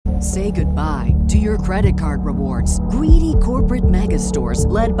Say goodbye to your credit card rewards. Greedy corporate mega stores,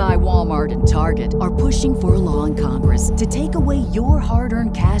 led by Walmart and Target, are pushing for a law in Congress to take away your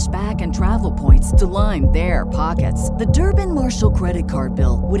hard-earned cash back and travel points to line their pockets. The Durbin-Marshall credit card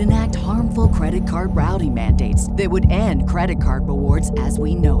bill would enact harmful credit card routing mandates that would end credit card rewards as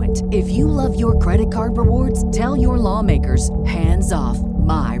we know it. If you love your credit card rewards, tell your lawmakers, hands off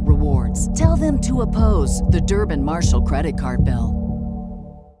my rewards. Tell them to oppose the Durbin-Marshall credit card bill.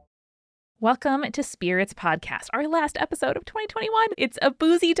 Welcome to Spirits Podcast, our last episode of 2021. It's a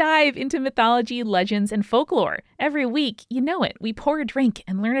boozy dive into mythology, legends, and folklore. Every week, you know it, we pour a drink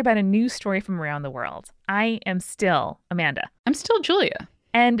and learn about a new story from around the world. I am still Amanda. I'm still Julia.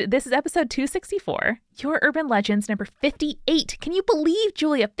 And this is episode 264, Your Urban Legends number 58. Can you believe,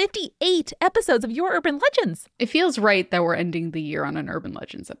 Julia, 58 episodes of Your Urban Legends? It feels right that we're ending the year on an Urban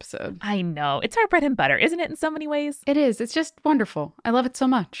Legends episode. I know. It's our bread and butter, isn't it, in so many ways? It is. It's just wonderful. I love it so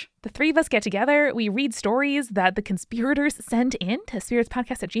much. The three of us get together, we read stories that the conspirators send in to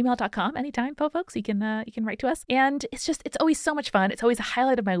spiritspodcast@gmail.com anytime, folks. You can write to us. And it's always so much fun. It's always a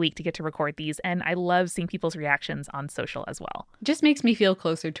highlight of my week to get to record these. And I love seeing people's reactions on social as well. It just makes me feel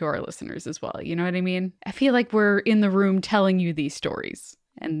closer to our listeners as well. You know what I mean? I feel like we're in the room telling you these stories.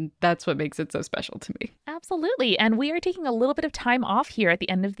 And that's what makes it so special to me. Absolutely. And we are taking a little bit of time off here at the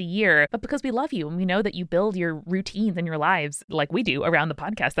end of the year, but because we love you and we know that you build your routines and your lives like we do around the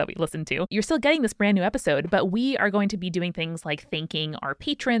podcast that we listen to, you're still getting this brand new episode, but we are going to be doing things like thanking our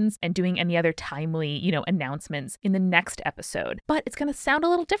patrons and doing any other timely, announcements in the next episode. But it's going to sound a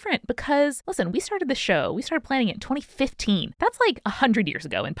little different because, listen, we started planning it in 2015. That's like 100 years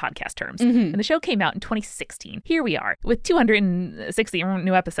ago in podcast terms. Mm-hmm. And the show came out in 2016. Here we are with 260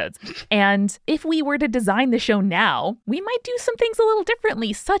 new episodes. And if we were to design the show now, we might do some things a little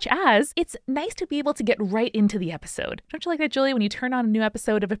differently, such as it's nice to be able to get right into the episode. Don't you like that, Julie, when you turn on a new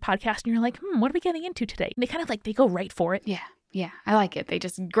episode of a podcast and you're like, what are we getting into today? And they go right for it. Yeah, I like it. They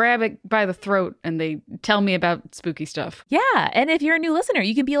just grab it by the throat and they tell me about spooky stuff. Yeah, and if you're a new listener,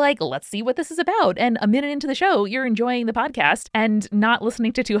 you can be like, let's see what this is about. And a minute into the show, you're enjoying the podcast and not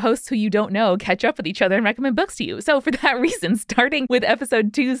listening to two hosts who you don't know catch up with each other and recommend books to you. So for that reason, starting with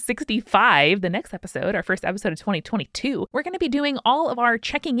episode 265, the next episode, our first episode of 2022, we're going to be doing all of our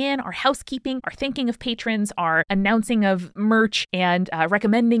checking in, our housekeeping, our thanking of patrons, our announcing of merch, and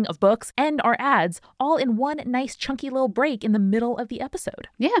recommending of books, and our ads, all in one nice chunky little break in the middle of the episode.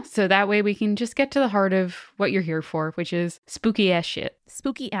 Yeah, so that way we can just get to the heart of what you're here for, which is spooky ass shit.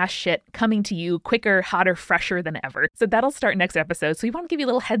 Spooky ass shit coming to you quicker, hotter, fresher than ever. So that'll start next episode. So we want to give you a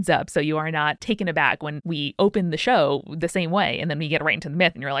little heads up so you are not taken aback when we open the show the same way and then we get right into the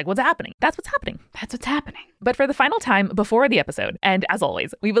myth and you're like, what's happening? That's what's happening. That's what's happening. But for the final time before the episode, and as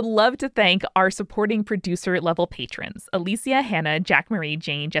always, we would love to thank our supporting producer level patrons: Alicia, Hannah, Jack Marie,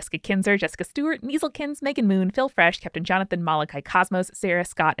 Jane, Jessica Kinzer, Jessica Stewart, Nieselkins, Megan Moon, Phil Fresh, Captain Jonathan, Malachi Cosmos, Sarah,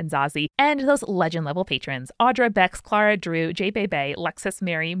 Scott, and Zazie, and those legend level patrons: Audra, Bex, Clara, Drew, J. Bebe, Lexus,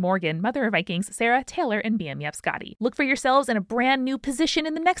 Mary, Morgan, Mother of Vikings, Sarah, Taylor, and BMF Scotty. Look for yourselves in a brand new position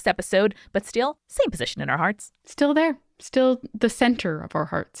in the next episode, but still, same position in our hearts. Still there. Still the center of our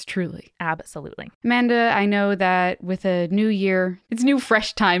hearts, truly. Absolutely. Amanda, I know that with a new year, it's new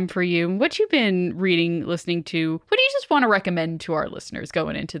fresh time for you. What you been reading, listening to? What do you just want to recommend to our listeners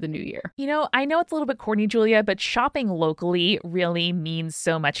going into the new year? I know it's a little bit corny, Julia, but shopping locally really means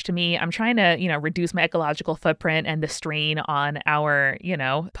so much to me. I'm trying to, reduce my ecological footprint and the strain on our,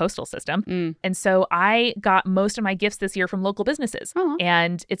 postal system. And so I got most of my gifts this year from local businesses. Uh-huh.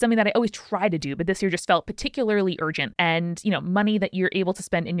 And it's something that I always try to do, but this year just felt particularly urgent. And, money that you're able to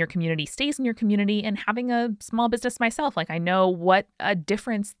spend in your community stays in your community. And having a small business myself, I know what a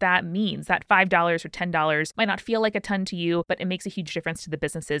difference that means. That $5 or $10 might not feel like a ton to you, but it makes a huge difference to the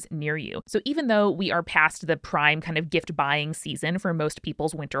businesses near you. So even though we are past the prime kind of gift buying season for most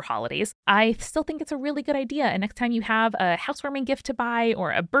people's winter holidays, I still think it's a really good idea. And next time you have a housewarming gift to buy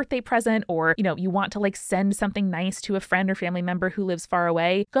or a birthday present, or, you want to send something nice to a friend or family member who lives far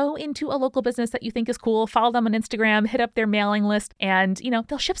away, go into a local business that you think is cool, follow them on Instagram, hit up their mailing list, and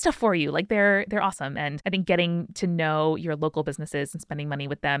they'll ship stuff for you. They're awesome. And I think getting to know your local businesses and spending money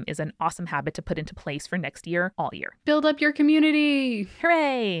with them is an awesome habit to put into place for next year, all year. Build up your community.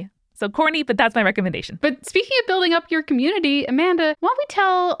 Hooray! So corny, but that's my recommendation. But speaking of building up your community, Amanda, why don't we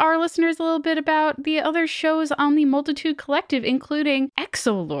tell our listeners a little bit about the other shows on the Multitude Collective, including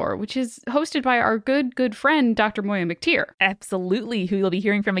Exolore, which is hosted by our good friend, Dr. Moya McTeer. Absolutely, who you'll be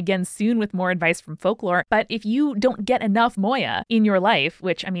hearing from again soon with more advice from folklore. But if you don't get enough Moya in your life,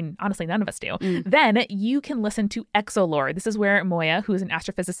 which, I mean, honestly, none of us do, then you can listen to Exolore. This is where Moya, who is an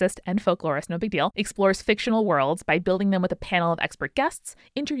astrophysicist and folklorist, no big deal, explores fictional worlds by building them with a panel of expert guests,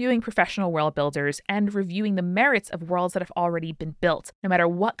 interviewing professional world builders, and reviewing the merits of worlds that have already been built. No matter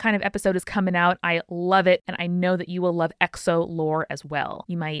what kind of episode is coming out, I love it, and I know that you will love Exolore as well.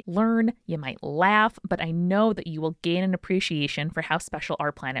 You might learn, you might laugh, but I know that you will gain an appreciation for how special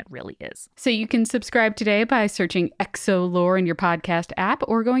our planet really is. So you can subscribe today by searching Exolore in your podcast app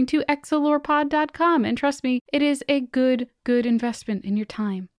or going to exolorepod.com. And trust me, it is a good investment in your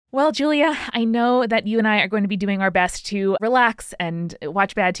time. Well, Julia, I know that you and I are going to be doing our best to relax and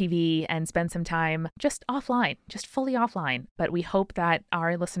watch bad TV and spend some time just offline, just fully offline. But we hope that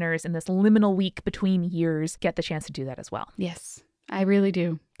our listeners in this liminal week between years get the chance to do that as well. Yes, I really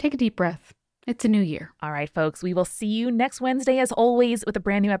do. Take a deep breath. It's a new year. All right, folks, we will see you next Wednesday, as always, with a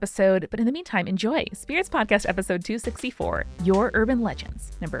brand new episode. But in the meantime, enjoy Spirits Podcast episode 264, Your Urban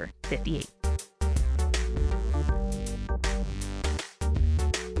Legends, number 58.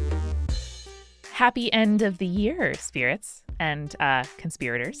 Happy end of the year, spirits and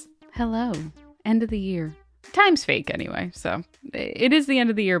conspirators. Hello. End of the year. Time's fake anyway, so it is the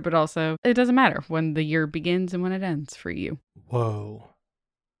end of the year, but also it doesn't matter when the year begins and when it ends for you. Whoa.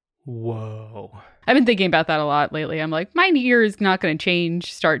 I've been thinking about that a lot lately. I'm like, my year is not going to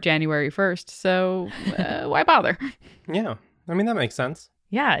change, start January 1st, so why bother? Yeah, I mean, that makes sense.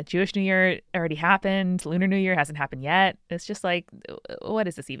 Yeah, Jewish New Year already happened. Lunar New Year hasn't happened yet. It's just like, what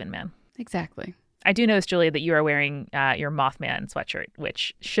is this even, man? Exactly. I do notice, Julia, that you are wearing your Mothman sweatshirt,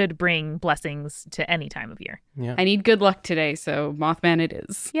 which should bring blessings to any time of year. Yeah. I need good luck today, so Mothman it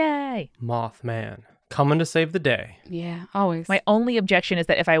is. Yay. Mothman. Coming to save the day. Yeah, always. My only objection is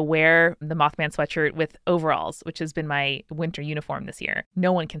that if I wear the Mothman sweatshirt with overalls, which has been my winter uniform this year,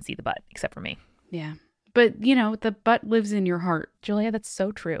 no one can see the butt except for me. Yeah. But, you know, the butt lives in your heart. Julia, that's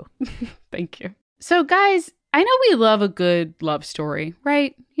so true. Thank you. So, guys, I know we love a good love story,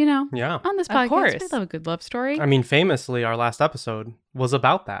 right? You know? Yeah. On this Of podcast, course. we love a good love story. I mean, famously, our last episode was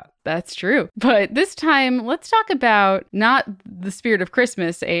about that. That's true. But this time, let's talk about not The Spirit of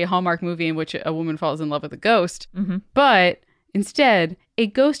Christmas, a Hallmark movie in which a woman falls in love with a ghost, but instead, a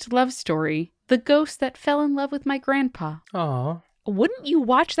ghost love story, The Ghost That Fell in Love with My Grandpa. Aw. Wouldn't you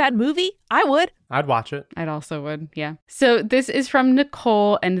watch that movie? I would. I'd watch it. I'd also would, yeah. So this is from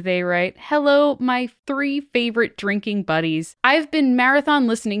Nicole, and they write, "Hello, my 3 favorite drinking buddies. I've been marathon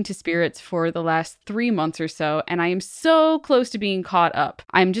listening to Spirits for the last 3 months or so, and I am so close to being caught up.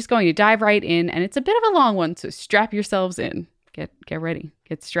 I'm just going to dive right in, and it's a bit of a long one, so strap yourselves in. Get ready.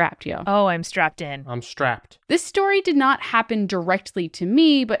 Get strapped, yo." Oh, I'm strapped in. I'm strapped. This story did not happen directly to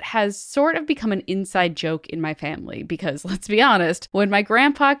me, but has sort of become an inside joke in my family because, let's be honest, when my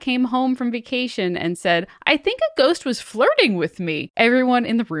grandpa came home from vacation and said, "I think a ghost was flirting with me," everyone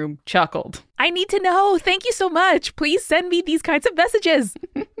in the room chuckled. I need to know. Thank you so much. Please send me these kinds of messages.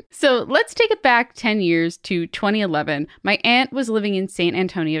 So let's take it back 10 years to 2011. My aunt was living in San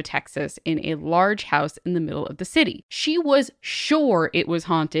Antonio, Texas, in a large house in the middle of the city. She was sure it was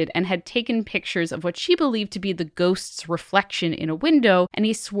haunted and had taken pictures of what she believed to be the ghost's reflection in a window and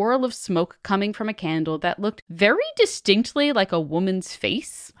a swirl of smoke coming from a candle that looked very distinctly like a woman's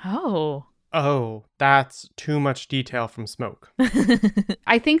face. Oh, that's too much detail from smoke.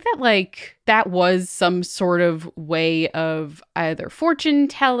 I think that, that was some sort of way of either fortune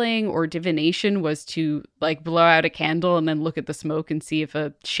telling or divination, was to, blow out a candle and then look at the smoke and see if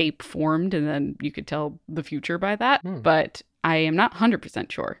a shape formed, and then you could tell the future by that. But I am not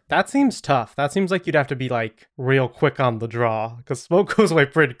 100% sure. That seems tough. That seems like you'd have to be real quick on the draw, because smoke goes away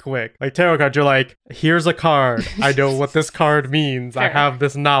pretty quick. Like tarot cards, you're like, here's a card. I know what this card means. Fair. I have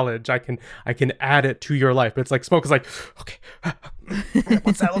this knowledge. I can add it to your life. But it's like smoke is like, okay,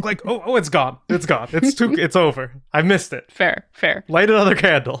 what's that look like? Oh, it's gone. It's gone. It's over. I missed it. Fair. Light another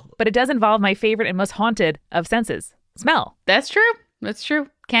candle. But it does involve my favorite and most haunted of senses, smell. That's true.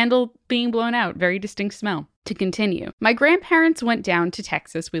 Candle being blown out. Very distinct smell. To continue, my grandparents went down to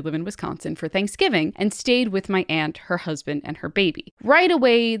Texas, we live in Wisconsin, for Thanksgiving and stayed with my aunt, her husband, and her baby. Right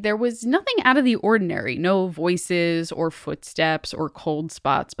away, there was nothing out of the ordinary, no voices or footsteps or cold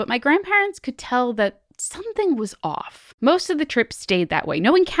spots, but my grandparents could tell that something was off. Most of the trip stayed that way.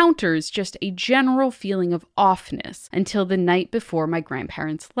 No encounters, just a general feeling of offness until the night before my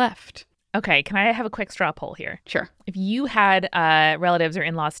grandparents left. Okay, can I have a quick straw poll here? Sure. If you had relatives or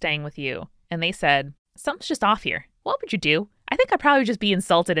in-laws staying with you and they said, something's just off here, what would you do? I think I'd probably just be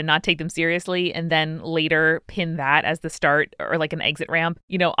insulted and not take them seriously and then later pin that as the start or like an exit ramp,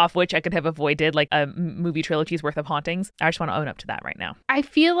 off which I could have avoided like a movie trilogy's worth of hauntings. I just want to own up to that right now. I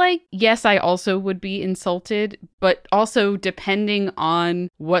feel like, yes, I also would be insulted, but also depending on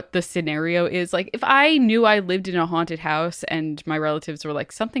what the scenario is. Like if I knew I lived in a haunted house and my relatives were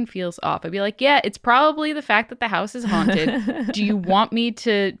like, something feels off, I'd be like, yeah, it's probably the fact that the house is haunted. Do you want me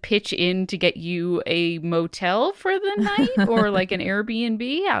to pitch in to get you a motel for the night or like an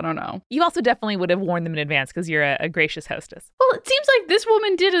Airbnb? I don't know. You also definitely would have warned them in advance because you're a gracious hostess. Well, it seems like this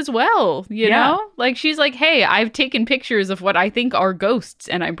woman did as well, you know? Like she's like, hey, I've taken pictures of what I think are ghosts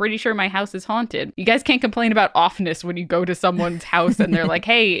and I'm pretty sure my house is haunted. You guys can't complain about offness when you go to someone's house and they're like,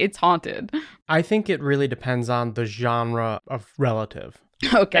 hey, it's haunted. I think it really depends on the genre of relative.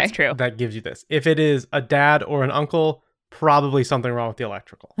 Okay. That's true. That gives you this. If it is a dad or an uncle, probably something wrong with the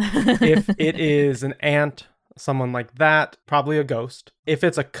electrical. If it is an aunt, someone like that, probably a ghost. If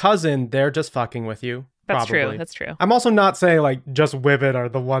it's a cousin, they're just fucking with you. That's probably. true. That's true. I'm also not saying like just women are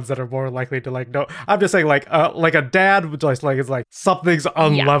the ones that are more likely to like no. I'm just saying like a dad would just like it's like something's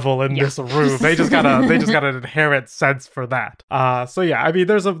unlevel in this room. They just got an inherent sense for that. So yeah, I mean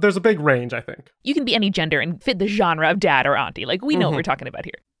there's a big range, I think. You can be any gender and fit the genre of dad or auntie. Like we know what we're talking about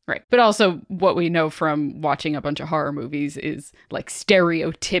here. Right. But also what we know from watching a bunch of horror movies is like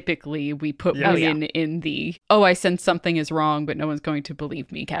stereotypically we put women in the, I sense something is wrong, but no one's going to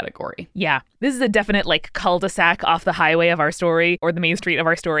believe me category. Yeah. This is a definite like cul-de-sac off the highway of our story or the main street of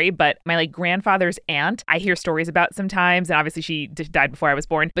our story. But my like grandfather's aunt, I hear stories about sometimes. And obviously she died before I was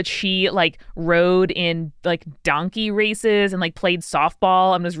born, but she like rode in like donkey races and like played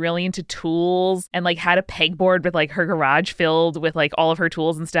softball and was really into tools and like had a pegboard with like her garage filled with like all of her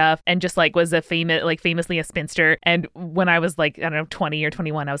tools and stuff. And just like was famously a spinster. And when I was like, I don't know, 20 or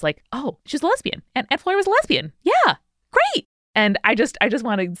 21, I was like, oh, she's a lesbian. And Aunt Flora was a lesbian. Yeah, great. And I just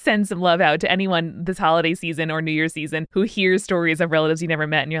want to send some love out to anyone this holiday season or New Year's season who hears stories of relatives you never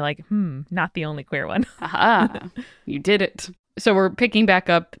met. And you're like, not the only queer one. Aha, you did it. So we're picking back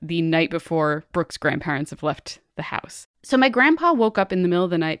up the night before Brooke's grandparents have left the house. So my grandpa woke up in the middle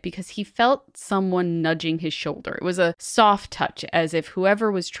of the night because he felt someone nudging his shoulder. It was a soft touch, as if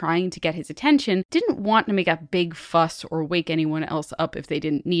whoever was trying to get his attention didn't want to make a big fuss or wake anyone else up if they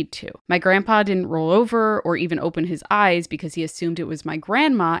didn't need to. My grandpa didn't roll over or even open his eyes because he assumed it was my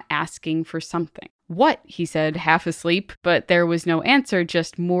grandma asking for something. What? He said, half asleep, but there was no answer,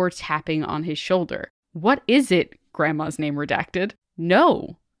 just more tapping on his shoulder. What is it? Grandma's name redacted.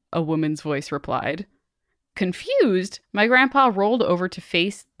 No, a woman's voice replied. Confused, my grandpa rolled over to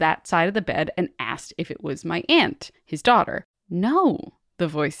face that side of the bed and asked if it was my aunt, his daughter. No, the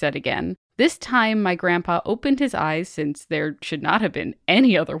voice said again. This time, my grandpa opened his eyes since there should not have been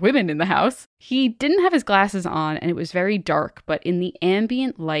any other women in the house. He didn't have his glasses on and it was very dark, but in the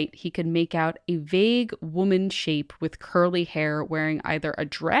ambient light, he could make out a vague woman shape with curly hair wearing either a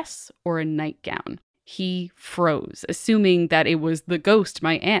dress or a nightgown. He froze, assuming that it was the ghost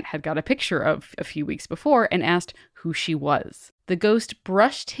my aunt had got a picture of a few weeks before, and asked who she was. The ghost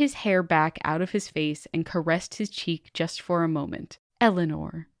brushed his hair back out of his face and caressed his cheek just for a moment.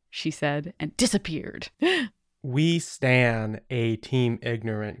 Eleanor, she said, and disappeared. We stan a team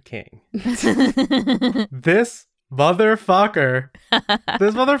ignorant king. This motherfucker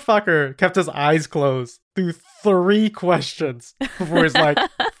kept his eyes closed through 3 questions before he's like,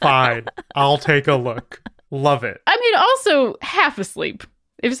 fine, I'll take a look. Love it. I mean, also half asleep.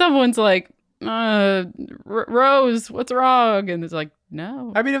 If someone's like, Rose, what's wrong? And it's like,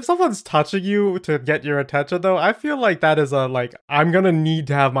 no. I mean, if someone's touching you to get your attention, though, I feel like that is I'm gonna need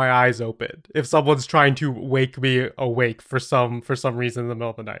to have my eyes open if someone's trying to wake me awake for some reason in the middle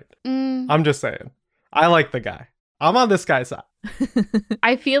of the night. I'm just saying. I like the guy. I'm on this guy's side.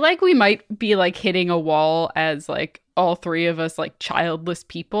 I feel like we might be like hitting a wall as like all 3 of us like childless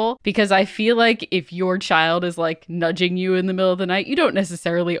people, because I feel like if your child is like nudging you in the middle of the night, you don't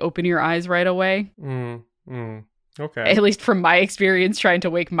necessarily open your eyes right away. Okay. At least from my experience trying to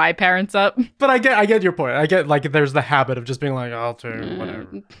wake my parents up. But I get your point. I get like there's the habit of just being like, I'll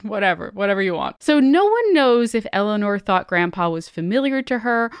turn whatever you want. So no one knows if Eleanor thought Grandpa was familiar to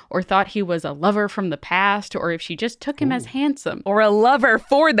her or thought he was a lover from the past, or if she just took him as handsome. Or a lover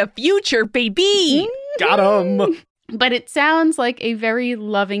for the future, baby. Got him. But it sounds like a very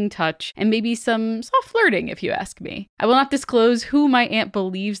loving touch and maybe some soft flirting, if you ask me. I will not disclose who my aunt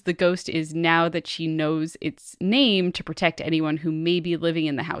believes the ghost is now that she knows its name to protect anyone who may be living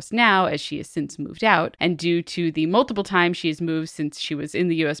in the house now, as she has since moved out. And due to the multiple times she has moved since she was in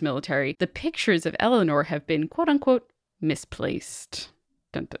the U.S. military, the pictures of Eleanor have been quote-unquote misplaced.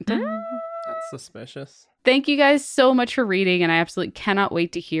 Dun, dun, dun. That's suspicious. Thank you guys so much for reading, and I absolutely cannot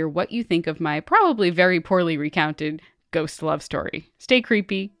wait to hear what you think of my probably very poorly recounted ghost love story. Stay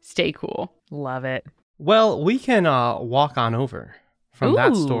creepy, stay cool. Love it. Well, we can walk on over from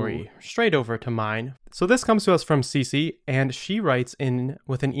that Ooh. story straight over to mine. So this comes to us from Cece, and she writes in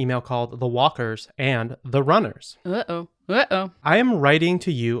with an email called The Walkers and the Runners. Uh-oh. Uh-oh. I am writing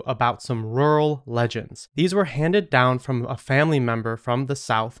to you about some rural legends. These were handed down from a family member from the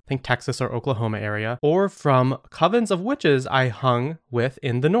South, think Texas or Oklahoma area, or from covens of witches I hung with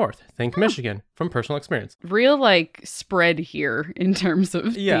in the North, think Michigan, from personal experience. Real, spread here in terms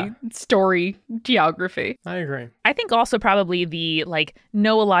of the story geography. I agree. I think also probably the,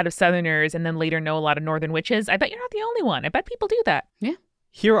 know a lot of Southerners and then later know a lot of Northern witches. I bet you're not the only one. I bet people do that. Yeah.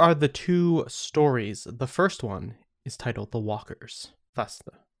 Here are the two stories. The first one is titled The Walkers. Thus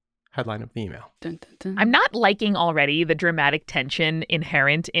the headline of the email. Dun, dun, dun. I'm not liking already the dramatic tension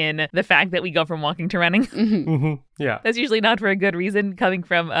inherent in the fact that we go from walking to running. Mm-hmm. Yeah. That's usually not for a good reason coming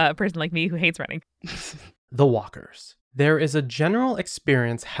from a person like me who hates running. The Walkers. There is a general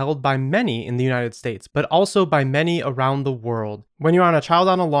experience held by many in the United States, but also by many around the world. When you're on a child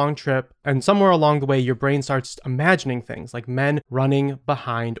on a long trip, and somewhere along the way, your brain starts imagining things like men running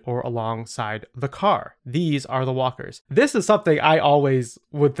behind or alongside the car. These are the walkers. This is something I always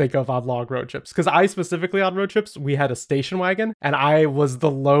would think of on long road trips, because I specifically on road trips, we had a station wagon, and I was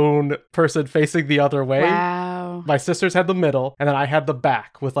the lone person facing the other way. Wow. My sisters had the middle, and then I had the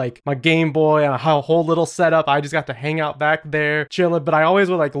back with my Game Boy and a whole little setup. I just got to hang out back there, chilling. But I always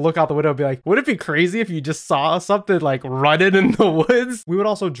would look out the window and be like, would it be crazy if you just saw something running in the woods? We would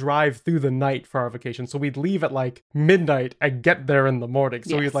also drive through the night for our vacation. So we'd leave at midnight and get there in the morning.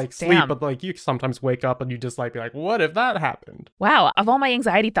 So Yes, we'd sleep, damn. but you sometimes wake up and you just be like, what if that happened? Wow. Of all my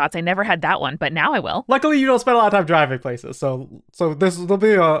anxiety thoughts, I never had that one, but now I will. Luckily, you don't spend a lot of time driving places. So this will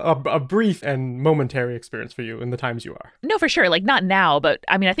be a brief and momentary experience for you in the times you are. No, for sure. Not now, but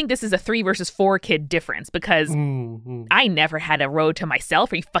I mean, I think this is a 3 versus 4 kid difference because Mm-hmm. I never had a road to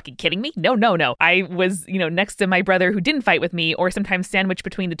myself. Are you fucking kidding me? No. I was, next to my brother who didn't fight with me, or sometimes sandwiched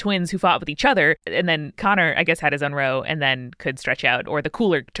between the twins who fought with each other. And then Connor, I guess, had his own row and then could stretch out, or the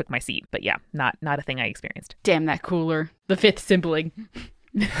cooler took my seat. But yeah, not a thing I experienced. Damn that cooler. The fifth sibling.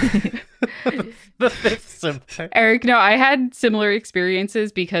 The fifth sibling. Eric, no, I had similar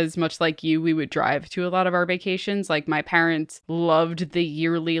experiences because much like you, we would drive to a lot of our vacations. My parents loved the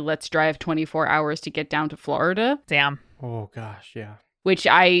yearly let's drive 24 hours to get down to Florida, Damn. Oh gosh, yeah. which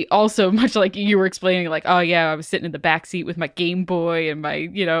I also, much like you were explaining, oh yeah, I was sitting in the back seat with my Game Boy and my,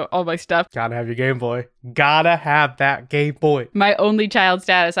 all my stuff. Gotta have your Game Boy. Gotta have that Game Boy. My only child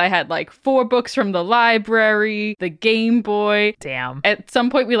status, I had 4 books from the library, the Game Boy. Damn. At some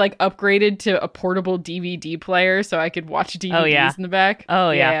point, we upgraded to a portable DVD player so I could watch DVDs in the back.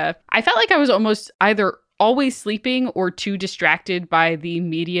 Oh, yeah. I felt like I was almost either always sleeping or too distracted by the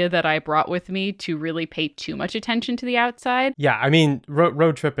media that I brought with me to really pay too much attention to the outside. Yeah, I mean,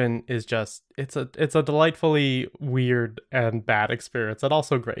 road tripping is just, it's a delightfully weird and bad experience, and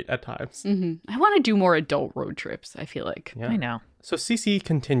also great at times. I want to do more adult road trips, I feel like. Yeah. I know. So CC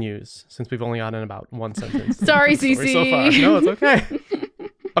continues, since we've only gotten about one sentence. Sorry, Story CC. So far. No, it's okay.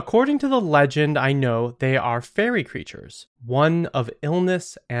 According to the legend I know, they are fairy creatures, one of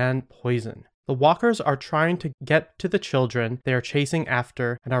illness and poison. The walkers are trying to get to the children they are chasing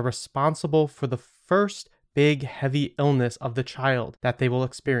after and are responsible for the first big, heavy illness of the child that they will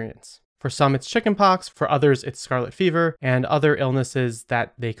experience. For some, it's chickenpox. For others, it's scarlet fever and other illnesses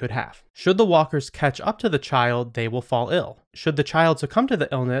that they could have. Should the walkers catch up to the child, they will fall ill. Should the child succumb to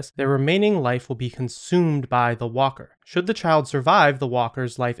the illness, their remaining life will be consumed by the walker. Should the child survive, the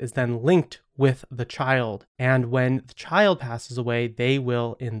walker's life is then linked with the child. And when the child passes away, they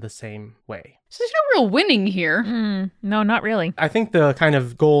will in the same way. So there's no real winning here. No, not really. I think the kind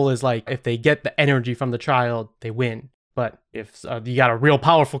of goal is if they get the energy from the child, they win. But if you got a real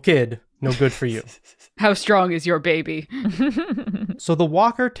powerful kid, No good for you. How strong is your baby? So the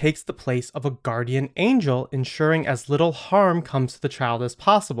walker takes the place of a guardian angel, ensuring as little harm comes to the child as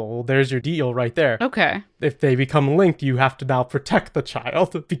possible. Well, there's your deal right there. Okay. If they become linked, you have to now protect the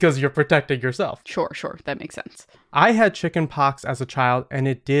child because you're protecting yourself. Sure. That makes sense. I had chicken pox as a child and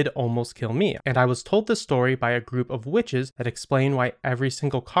it did almost kill me. And I was told this story by a group of witches that explain why every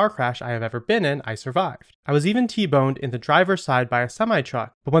single car crash I have ever been in, I survived. I was even T-boned in the driver's side by a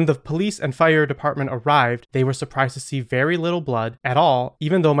semi-truck. But when the police and fire department arrived, they were surprised to see very little blood at all,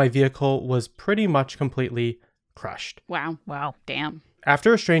 even though my vehicle was pretty much completely crushed. Wow. Damn.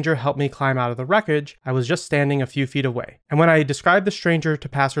 After a stranger helped me climb out of the wreckage, I was just standing a few feet away. And when I described the stranger to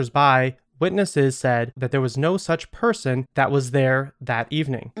passersby, witnesses said that there was no such person that was there that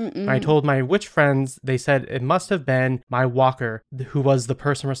evening. When I told my witch friends, they said it must have been my walker who was the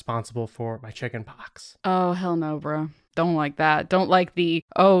person responsible for my chicken pox. Oh, hell no, bro. Don't like that. Don't like the,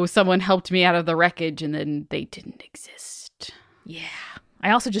 someone helped me out of the wreckage and then they didn't exist. Yeah. I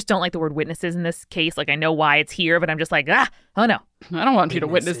also just don't like the word witnesses in this case. Like, I know why it's here, but I'm just like, oh no. I don't want you to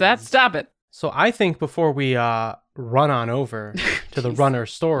witness that. Stop it. So I think before we run on over to the runner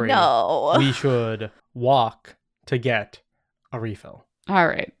story, we should walk to get a refill. All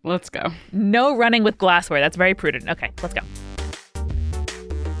right, let's go. No running with glassware. That's very prudent. Okay, let's go.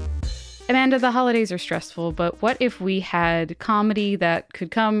 Amanda, the holidays are stressful, but what if we had comedy that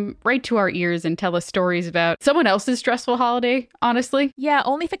could come right to our ears and tell us stories about someone else's stressful holiday, honestly? Yeah,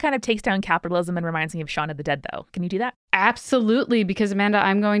 only if it kind of takes down capitalism and reminds me of Shaun of the Dead, though. Can you do that? Absolutely, because Amanda,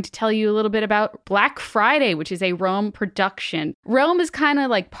 I'm going to tell you a little bit about Black Friday, which is a Realm production. Realm is kind of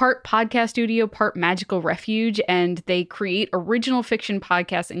like part podcast studio, part magical refuge, and they create original fiction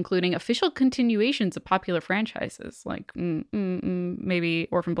podcasts, including official continuations of popular franchises, like maybe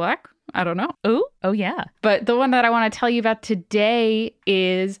Orphan Black? I don't know. Oh yeah. But the one that I want to tell you about today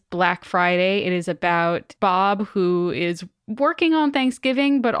is Black Friday. It is about Bob, who is working on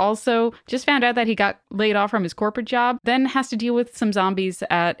Thanksgiving, but also just found out that he got laid off from his corporate job, then has to deal with some zombies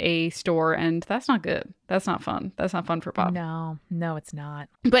at a store, and that's not good. That's not fun. That's not fun for Bob. No, it's not.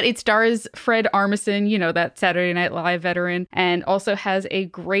 But it stars Fred Armisen, that Saturday Night Live veteran, and also has a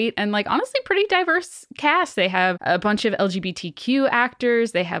great and honestly pretty diverse cast. They have a bunch of LGBTQ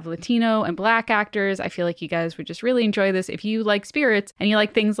actors. They have Latino and Black actors. I feel like you guys would just really enjoy this if you like spirits and you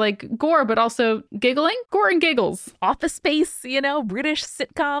like things like gore, but also giggling. Gore and giggles. Office Space, British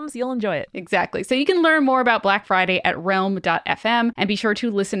sitcoms. You'll enjoy it. Exactly. So you can learn more about Black Friday at realm.fm and be sure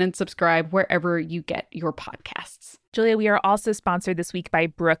to listen and subscribe wherever you get your podcasts. Julia, we are also sponsored this week by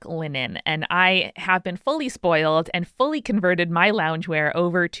Brooklinen, and I have been fully spoiled and fully converted my loungewear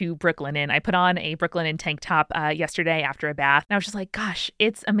over to Brooklinen. I put on a Brooklinen tank top yesterday after a bath, and I was just like, gosh,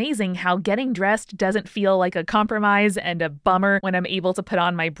 it's amazing how getting dressed doesn't feel like a compromise and a bummer when I'm able to put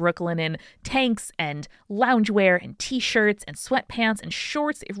on my Brooklinen tanks and loungewear and t-shirts and sweatpants and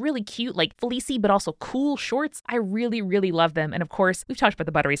shorts. It's really cute, like fleecy but also cool shorts. I really, really love them. And of course, we've talked about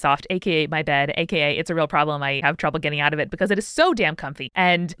the Buttery Soft, aka my bed, aka it's a real problem. I have trouble getting out of it because it is so damn comfy.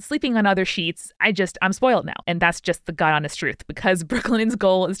 And sleeping on other sheets, I'm spoiled now. And that's just the God honest truth, because Brooklinen's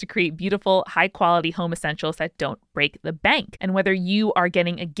goal is to create beautiful, high quality home essentials that don't break the bank. And whether you are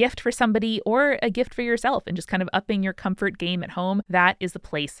getting a gift for somebody or a gift for yourself and just kind of upping your comfort game at home, that is the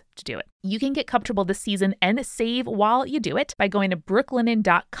place to do it. You can get comfortable this season and save while you do it by going to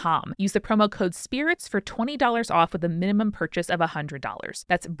brooklinen.com. Use the promo code SPIRITS for $20 off with a minimum purchase of $100.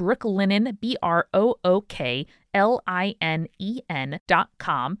 That's Brooklinen,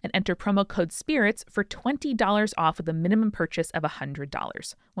 BROOKLINEN.com, and enter promo code SPIRITS for $20 off with a minimum purchase of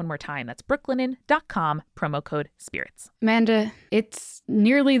 $100. One more time, that's brooklinen.com, promo code SPIRITS. Amanda, it's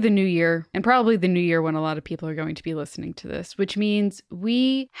nearly the new year, and probably the new year when a lot of people are going to be listening to this, which means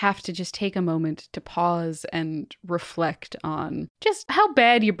we have to just take a moment to pause and reflect on just how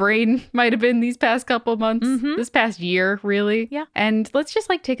bad your brain might have been these past couple months, this past year, really. Yeah. And let's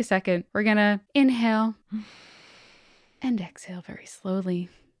just take a second. We're gonna inhale and exhale very slowly.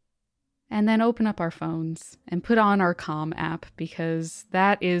 And then open up our phones and put on our Calm app, because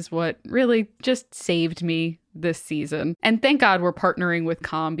that is what really just saved me this season. And thank God we're partnering with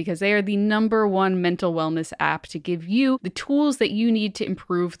Calm, because they are the #1 mental wellness app to give you the tools that you need to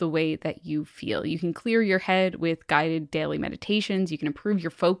improve the way that you feel. You can clear your head with guided daily meditations, you can improve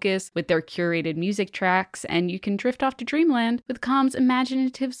your focus with their curated music tracks, and you can drift off to dreamland with Calm's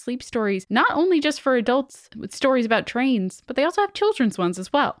imaginative sleep stories, not only just for adults with stories about trains, but they also have children's ones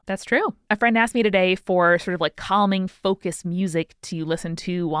as well. That's true. A friend asked me today for sort of calming focus music to listen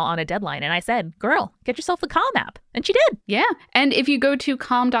to while on a deadline, and I said, girl, get yourself the Calm Calm app. And she did. Yeah. And if you go to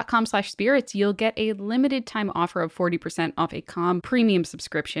calm.com/spirits, you'll get a limited time offer of 40% off a Calm premium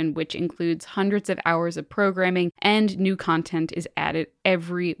subscription, which includes hundreds of hours of programming, and new content is added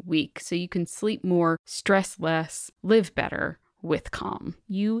every week. So you can sleep more, stress less, live better with Calm.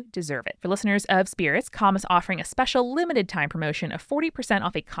 You deserve it. For listeners of Spirits, Calm is offering a special limited time promotion of 40%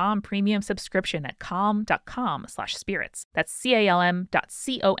 off a Calm premium subscription at calm.com/spirits. That's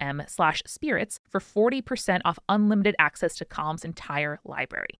calm.com/spirits for 40% off unlimited access to Calm's entire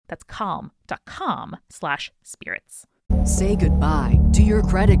library. That's calm.com/spirits. Say goodbye to your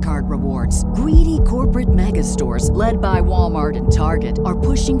credit card rewards. Greedy corporate mega stores, led by Walmart and Target, are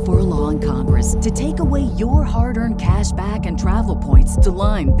pushing for a law in Congress to take away your hard-earned cash back and travel points to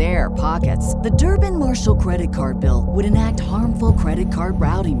line their pockets. The Durbin-Marshall credit card bill would enact harmful credit card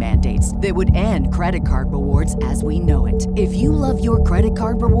routing mandates that would end credit card rewards as we know it. If you love your credit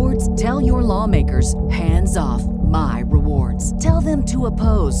card rewards, tell your lawmakers, hands off my rewards. Tell them to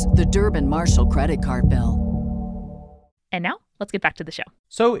oppose the Durbin-Marshall credit card bill. And now, let's get back to the show.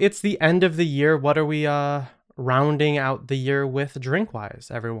 So it's the end of the year. What are we rounding out the year with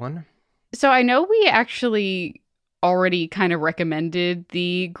drink-wise, everyone? So I know we actually already kind of recommended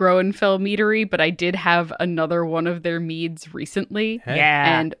the Grow and Fill meadery, but I did have another one of their meads recently. Hey.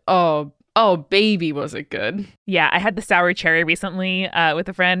 Yeah. And oh, baby, was it good. Yeah, I had the sour cherry recently with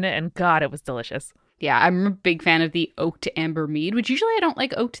a friend, and God, it was delicious. Yeah, I'm a big fan of the oaked amber mead, which usually I don't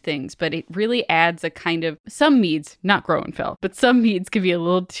like oaked things, but it really adds a kind of, some meads, not Grow and Fill, but some meads can be a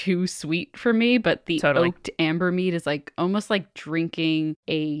little too sweet for me, but the oaked amber mead is like almost like drinking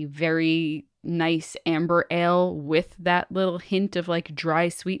a very nice amber ale with that little hint of like dry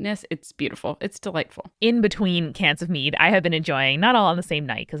sweetness. It's beautiful. It's delightful. In between cans of mead, I have been enjoying, not all on the same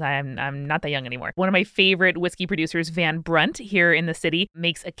night because I'm not that young anymore. One of my favorite whiskey producers, Van Brunt, here in the city,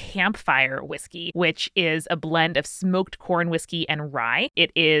 makes a campfire whiskey, which is a blend of smoked corn whiskey and rye.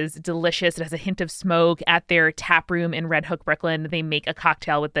 It is delicious. It has a hint of smoke. At their tap room in Red Hook, Brooklyn, they make a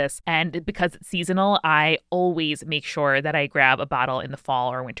cocktail with this. And because it's seasonal, I always make sure that I grab a bottle in the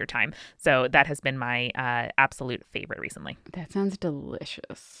fall or winter time. So that has been my absolute favorite recently. That sounds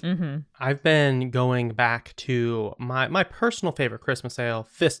delicious. Mm-hmm. I've been going back to my personal favorite Christmas ale,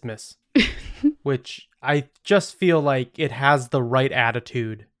 Fistmas, which I just feel like it has the right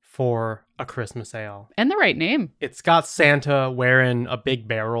attitude for a Christmas ale. And the right name. It's got Santa wearing a big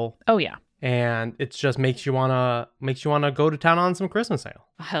barrel. Oh, yeah. And it just makes you wanna go to town on some Christmas ale.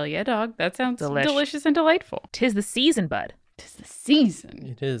 Hell yeah, dog. That sounds Delish. delicious and delightful. 'Tis the season, bud. 'Tis the season.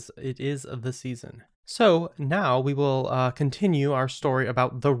 It is the season. So now we will continue our story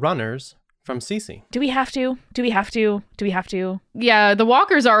about the runners from Cece. Do we have to? Yeah, the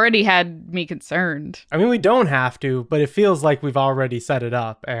walkers already had me concerned. I mean, we don't have to, but it feels like we've already set it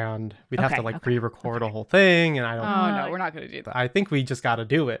up, and we'd have to re-record a whole thing, and I don't. Oh no, we're not going to do that. I think we just got to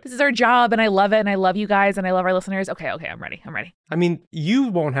do it. This is our job, and I love it, and I love you guys, and I love our listeners. Okay, I'm ready. I mean, you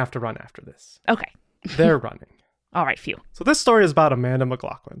won't have to run after this. Okay. They're running. All right, phew. So this story is about Amanda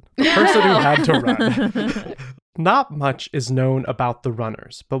McLaughlin, the person who had to run. Not much is known about the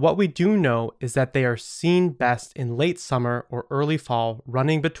runners, but what we do know is that they are seen best in late summer or early fall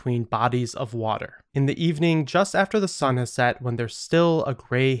running between bodies of water. In the evening, just after the sun has set, when there's still a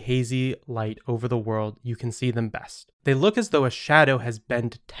gray, hazy light over the world, you can see them best. They look as though a shadow has been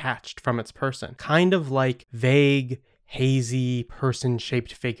detached from its person, kind of like vague, hazy,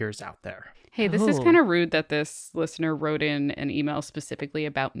 person-shaped figures out there. Hey, this is kind of rude that this listener wrote in an email specifically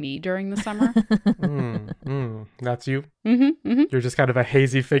about me during the summer. That's you? Mm-hmm. You're just kind of a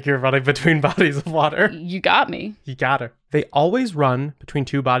hazy figure running between bodies of water. You got me. You got her. They always run between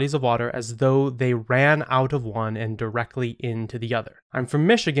two bodies of water as though they ran out of one and directly into the other. I'm from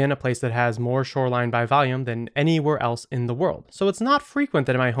Michigan, a place that has more shoreline by volume than anywhere else in the world. So it's not frequent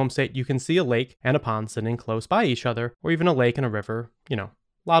that in my home state you can see a lake and a pond sitting close by each other, or even a lake and a river, a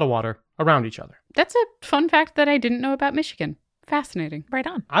lot of water around each other. That's a fun fact that I didn't know about Michigan. Fascinating. Right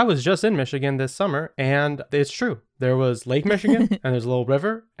on. I was just in Michigan this summer, and it's true. There was Lake Michigan, and there's a little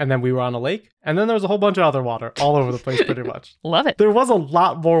river, and then we were on a lake, and then there was a whole bunch of other water all over the place pretty much. Love it. There was a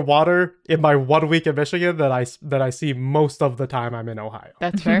lot more water in my 1 week in Michigan that I see most of the time I'm in Ohio.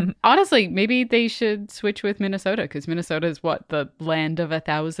 That's fair. Honestly, maybe they should switch with Minnesota, because Minnesota is the land of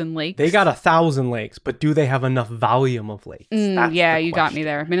 1,000 lakes? They got 1,000 lakes, but do they have enough volume of lakes? Yeah, you got me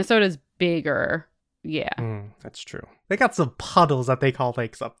there. Minnesota's bigger. Yeah. That's true. They got some puddles that they call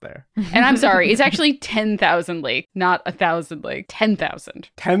lakes up there. And I'm sorry, it's actually 10,000 lake, not 1,000 lake. 10,000.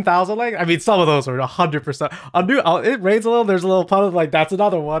 10,000 lakes? I mean, some of those are 100%. It rains a little, there's a little puddle. Like, that's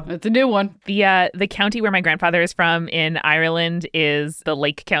another one. That's a new one. The county where my grandfather is from in Ireland is the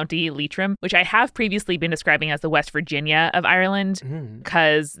Lake County, Leitrim, which I have previously been describing as the West Virginia of Ireland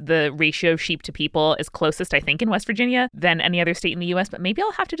because the ratio of sheep to people is closest, I think, in West Virginia than any other state in the U.S., but maybe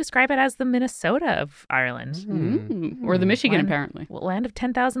I'll have to describe it as the Minnesota of Ireland. Or the Michigan, apparently. Land of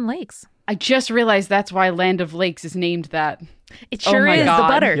 10,000 lakes. I just realized that's why Land of Lakes is named that. It sure my is, God. the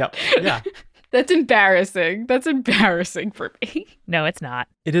butter. Yep. Yeah. That's embarrassing. That's embarrassing for me. No, it's not.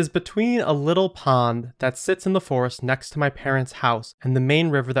 It is between a little pond that sits in the forest next to my parents' house and the main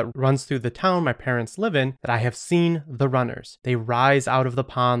river that runs through the town my parents live in that I have seen the runners. They rise out of the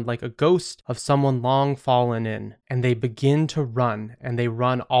pond like a ghost of someone long fallen in, and they begin to run, and they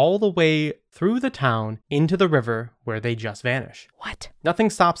run all the way through the town into the river where they just vanish. What? Nothing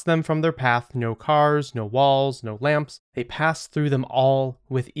stops them from their path. No cars, no walls, no lamps. They pass through them all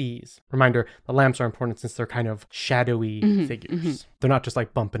with ease. Reminder, the lamps are important since they're kind of shadowy figures. They're not just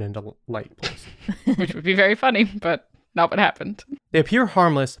like bumping into light poles. Which would be very funny, but not what happened. They appear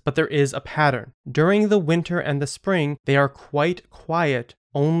harmless, but there is a pattern. During the winter and the spring, they are quite quiet.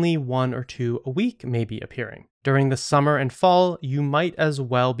 Only 1 or 2 a week may be appearing. During the summer and fall, you might as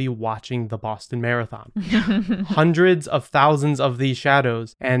well be watching the Boston Marathon. Hundreds of thousands of these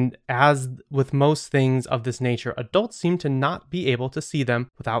shadows, and as with most things of this nature, adults seem to not be able to see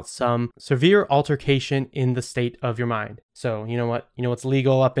them without some severe altercation in the state of your mind. So, you know what? You know what's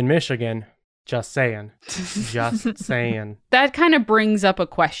legal up in Michigan? Just saying. Just saying. That kind of brings up a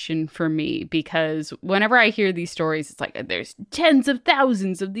question for me, because whenever I hear these stories, it's like there's tens of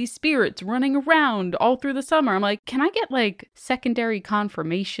thousands of these spirits running around all through the summer. I'm like, can I get like secondary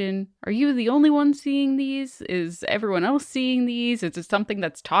confirmation? Are you the only one seeing these? Is everyone else seeing these? Is it something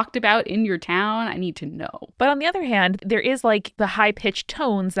that's talked about in your town? I need to know. But on the other hand, there is like the high-pitched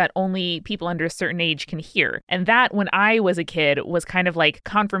tones that only people under a certain age can hear. And that, when I was a kid, was kind of like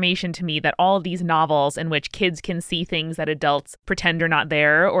confirmation to me that all of these novels in which kids can see things that adults pretend are not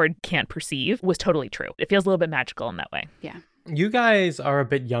there or can't perceive was totally true. It feels a little bit magical in that way. Yeah. You guys are a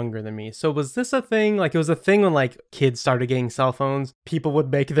bit younger than me. So was this a thing? Like, it was a thing when like kids started getting cell phones, people would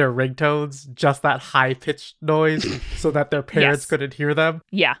make their ringtones just that high pitched noise so that their parents couldn't hear them.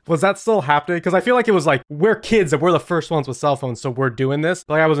 Yeah. Was that still happening? Because I feel like it was like, we're kids and we're the first ones with cell phones, so we're doing this.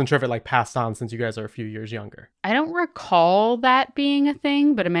 But like, I wasn't sure if it like passed on since you guys are a few years younger. I don't recall that being a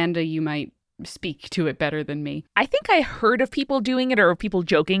thing, but Amanda, you might speak to it better than me. I think I heard of people doing it or people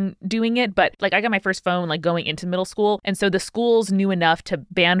joking doing it, but like I got my first phone like going into middle school. And so the schools knew enough to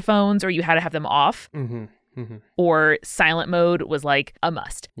ban phones, or you had to have them off, or silent mode was like a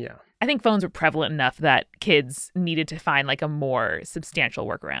must. Yeah. I think phones were prevalent enough that kids needed to find like a more substantial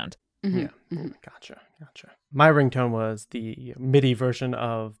workaround. Yeah. Gotcha. My ringtone was the MIDI version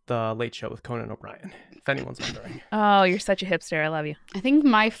of The Late Show with Conan O'Brien, if anyone's wondering. Oh, you're such a hipster. I love you. I think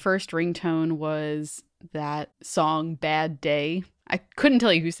my first ringtone was that song Bad Day. I couldn't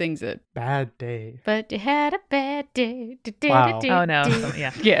tell you who sings it. Bad Day. But you had a bad day. Wow. Oh, no.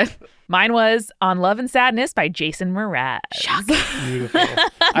 Yeah. Yeah. Mine was On Love and Sadness by Jason Mraz. Shocking. Beautiful.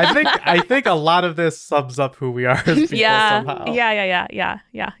 I think a lot of this sums up who we are as people somehow.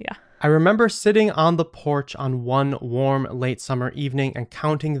 Yeah. I remember sitting on the porch on one warm late summer evening and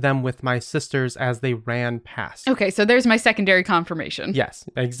counting them with my sisters as they ran past. Okay, so there's my secondary confirmation. Yes,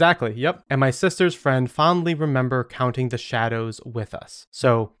 exactly. Yep. And my sister's friend fondly remember counting the shadows with us.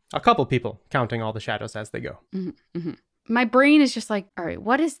 So a couple people counting all the shadows as they go. My brain is just like, all right,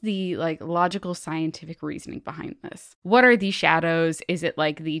 what is the like logical scientific reasoning behind this? What are these shadows? Is it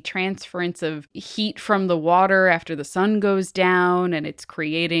like the transference of heat from the water after the sun goes down and it's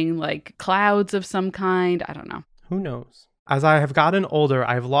creating like clouds of some kind? I don't know. Who knows? As I have gotten older,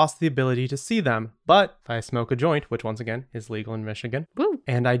 I've lost the ability to see them, but if I smoke a joint, which once again is legal in Michigan,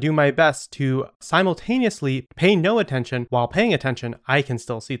 and I do my best to simultaneously pay no attention while paying attention, I can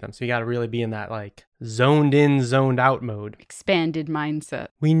still see them. So you got to really be in that like zoned in, zoned out mode. Expanded mindset.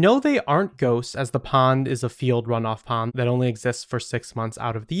 We know they aren't ghosts, as the pond is a field runoff pond that only exists for 6 months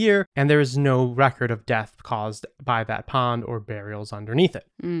out of the year, and there is no record of death caused by that pond or burials underneath it.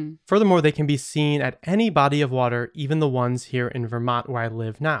 Furthermore, they can be seen at any body of water, even the ones here in Vermont where I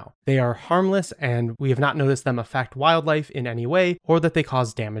live now. They are harmless, and we have not noticed them affect wildlife in any way, or that they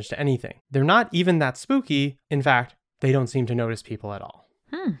cause damage to anything. They're not even that spooky. In fact, they don't seem to notice people at all.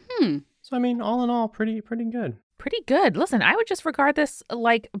 So, I mean, all in all, pretty good. Pretty good. Listen, I would just regard this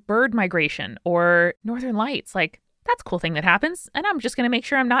like bird migration or northern lights. Like, That's a cool thing that happens. And I'm just going to make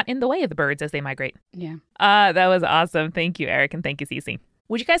sure I'm not in the way of the birds as they migrate. Yeah. That was awesome. Thank you, Eric. And thank you, Cece.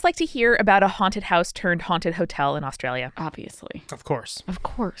 Would you guys like to hear about a haunted house turned haunted hotel in Australia? Obviously. Of course. Of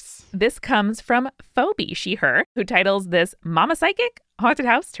course. This comes from Phoebe, she, her, who titles this Mama Psychic Haunted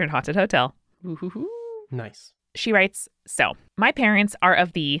House Turned Haunted Hotel. Ooh-hoo-hoo. Nice. She writes, so my parents are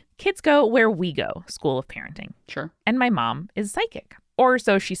of the kids go where we go school of parenting. Sure. And my mom is psychic. Or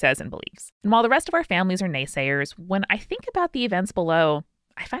so she says and believes. And while the rest of our families are naysayers, when I think about the events below,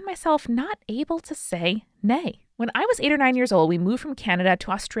 I find myself not able to say nay. When I was 8 or 9 years old, we moved from Canada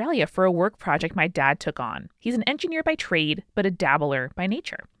to Australia for a work project my dad took on. He's an engineer by trade, but a dabbler by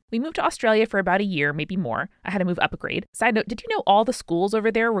nature. We moved to Australia for about a year, maybe more. I had to move up a grade. Side note, did you know all the schools over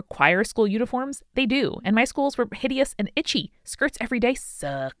there require school uniforms? They do. And my schools were hideous and itchy. Skirts every day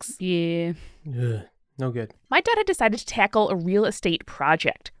sucks. Yeah. Ugh, no good. My dad had decided to tackle a real estate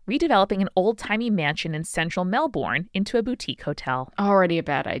project, redeveloping an old-timey mansion in central Melbourne into a boutique hotel. Already a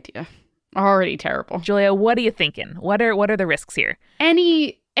bad idea. Already terrible. Julia, what are you thinking? What are the risks here?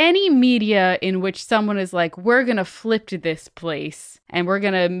 Any media in which someone is like, we're going to flip to this place and we're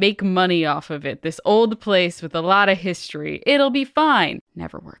going to make money off of it, this old place with a lot of history, it'll be fine,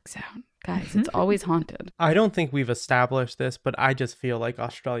 never works out. Guys, it's always haunted. I don't think we've established this, but I just feel like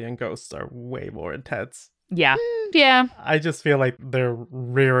Australian ghosts are way more intense. Yeah. Yeah. I just feel like they're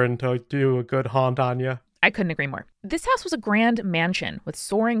rearing to do a good haunt on you. I couldn't agree more. This house was a grand mansion with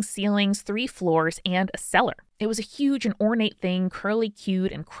soaring ceilings, 3 floors, and a cellar. It was a huge and ornate thing,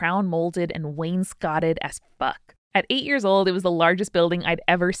 curly-cued and crown-molded and wainscoted as fuck. At 8 years old, it was the largest building I'd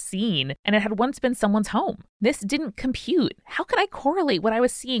ever seen, and it had once been someone's home. This didn't compute. How could I correlate what I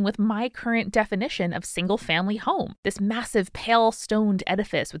was seeing with my current definition of single-family home? This massive, pale-stoned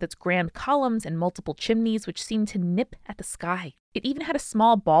edifice with its grand columns and multiple chimneys which seemed to nip at the sky. It even had a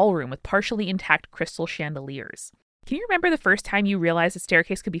small ballroom with partially intact crystal chandeliers. Can you remember the first time you realized a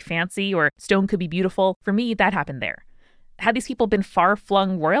staircase could be fancy or stone could be beautiful? For me, that happened there. Had these people been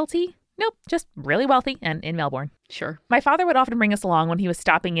far-flung royalty? Nope, just really wealthy and in Melbourne. Sure. My father would often bring us along when he was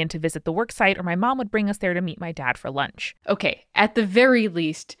stopping in to visit the work site, or my mom would bring us there to meet my dad for lunch. Okay, at the very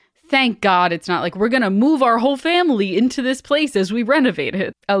least, thank God it's not like we're going to move our whole family into this place as we renovate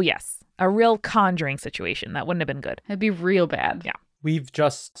it. Oh, yes. A real Conjuring situation. That wouldn't have been good. That'd be real bad. Yeah. We've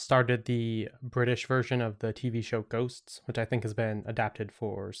just started the British version of the TV show Ghosts, which I think has been adapted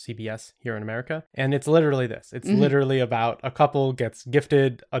for CBS here in America. And it's literally this. It's literally about a couple gets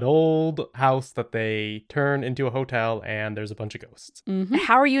gifted an old house that they turn into a hotel, and there's a bunch of ghosts.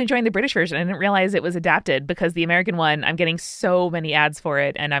 How are you enjoying the British version? I didn't realize it was adapted because the American one, I'm getting so many ads for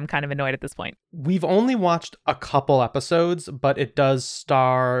it, and I'm kind of annoyed at this point. We've only watched a couple episodes, but it does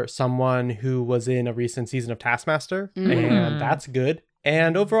star someone who was in a recent season of Taskmaster, and that's good.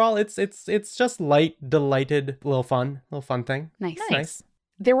 And overall, it's just light, delighted, little fun thing. Nice.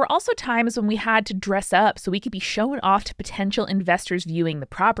 There were also times when we had to dress up so we could be shown off to potential investors viewing the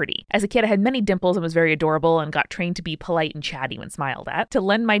property. As a kid, I had many dimples and was very adorable and got trained to be polite and chatty when smiled at, to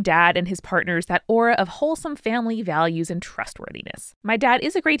lend my dad and his partners that aura of wholesome family values and trustworthiness. My dad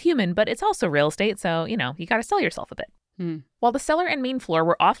is a great human, but it's also real estate, so, you gotta sell yourself a bit. While the cellar and main floor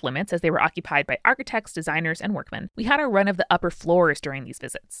were off limits as they were occupied by architects, designers, and workmen, we had a run of the upper floors during these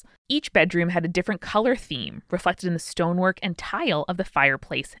visits. Each bedroom had a different color theme, reflected in the stonework and tile of the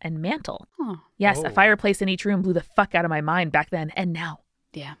fireplace and mantle. Huh. Yes, a fireplace in each room blew the fuck out of my mind back then and now.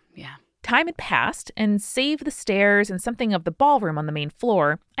 Yeah. Time had passed, and save the stairs and something of the ballroom on the main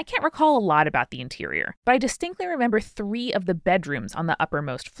floor, I can't recall a lot about the interior, but I distinctly remember 3 of the bedrooms on the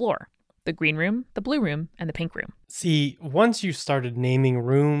uppermost floor. The green room, the blue room, and the pink room. See, once you started naming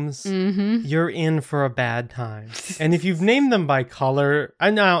rooms, you're in for a bad time. And if you've named them by color,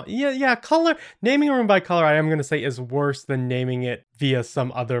 color, naming a room by color, I am going to say is worse than naming it via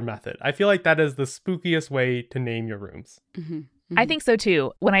some other method. I feel like that is the spookiest way to name your rooms. I think so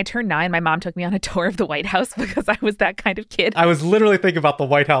too. When I turned 9, my mom took me on a tour of the White House because I was that kind of kid. I was literally thinking about the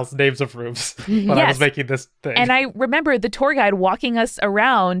White House names of rooms when I was making this thing. And I remember the tour guide walking us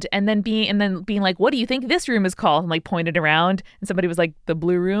around and then being like, "What do you think this room is called?" And like pointed around, and somebody was like, "The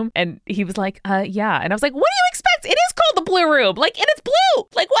blue room," and he was like, "Yeah." And I was like, "What do you expect? It is called the blue room. Like, and it's blue.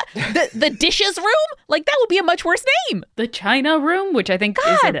 Like what? The dishes room? Like that would be a much worse name." The China room, which I think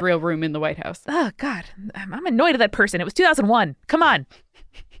is a real room in the White House. Oh God, I'm annoyed at that person. It was 2001. Come on.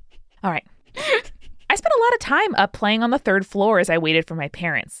 All right. I spent a lot of time up playing on the 3rd floor as I waited for my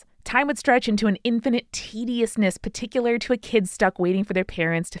parents. Time would stretch into an infinite tediousness particular to a kid stuck waiting for their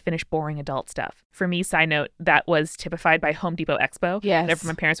parents to finish boring adult stuff. For me, side note, that was typified by Home Depot Expo. Yes. Whenever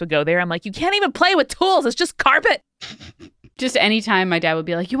my parents would go there, I'm like, you can't even play with tools. It's just carpet. Just anytime my dad would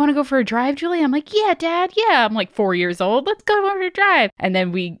be like, you want to go for a drive, Julie? I'm like, yeah, Dad. Yeah. I'm like 4 years old. Let's go for a drive. And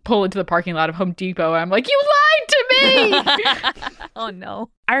then we pull into the parking lot of Home Depot. And I'm like, you lied to me. Oh,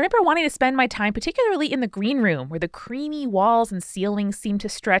 no. I remember wanting to spend my time particularly in the green room, where the creamy walls and ceilings seemed to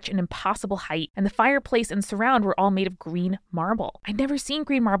stretch an impossible height, and the fireplace and surround were all made of green marble. I'd never seen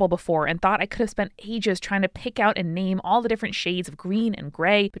green marble before and thought I could have spent ages trying to pick out and name all the different shades of green and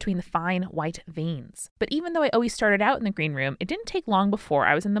gray between the fine white veins. But even though I always started out in the green room, it didn't take long before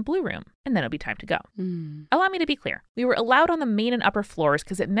I was in the blue room, and then it'll be time to go. Allow me to be clear. We were allowed on the main and upper floors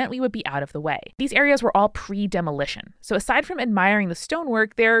because it meant we would be out of the way. These areas were all pre-demolition, so aside from admiring the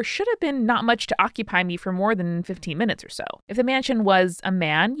stonework, there should have been not much to occupy me for more than 15 minutes or so. If the mansion was a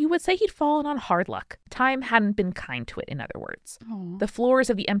man, you would say he'd fallen on hard luck. Time hadn't been kind to it, in other words. Aww. The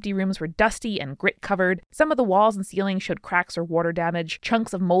floors of the empty rooms were dusty and grit-covered. Some of the walls and ceilings showed cracks or water damage.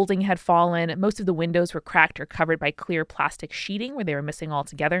 Chunks of molding had fallen. Most of the windows were cracked or covered by clear plastic sheeting where they were missing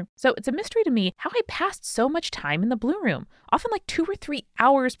altogether. So it's a mystery to me how I passed so much time in the blue room, often like 2 or 3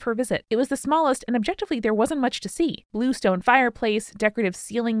 hours per visit. It was the smallest, and objectively there wasn't much to see. Blue stone fireplace, decorative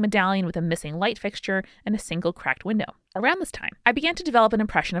ceiling medallion with a missing light fixture, and a single cracked window. Around this time, I began to develop an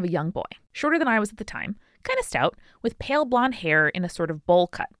impression of a young boy, shorter than I was at the time, kind of stout, with pale blonde hair in a sort of bowl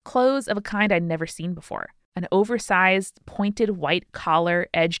cut, clothes of a kind I'd never seen before, an oversized, pointed white collar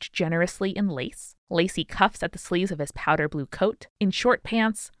edged generously in lace, lacy cuffs at the sleeves of his powder blue coat, in short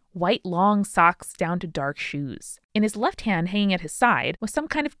pants, white long socks down to dark shoes. In his left hand, hanging at his side, was some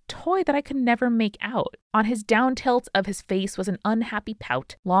kind of toy that I could never make out. On his down tilt of his face was an unhappy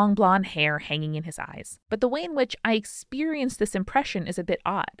pout, long blonde hair hanging in his eyes. But the way in which I experienced this impression is a bit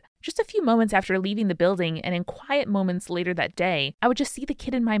odd. Just a few moments after leaving the building, and in quiet moments later that day, I would just see the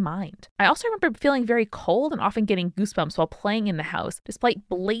kid in my mind. I also remember feeling very cold and often getting goosebumps while playing in the house, despite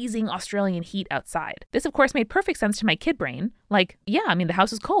blazing Australian heat outside. This, of course, made perfect sense to my kid brain. Like, yeah, I mean, the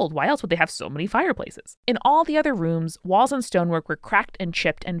house is cold. Why else would they have so many fireplaces? In all the other rooms, walls and stonework were cracked and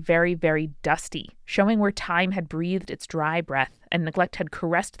chipped and very, very dusty, showing where time had breathed its dry breath and neglect had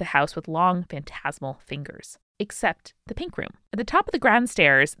caressed the house with long, phantasmal fingers. Except the pink room. At the top of the grand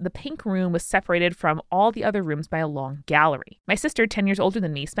stairs, the pink room was separated from all the other rooms by a long gallery. My sister, 10 years older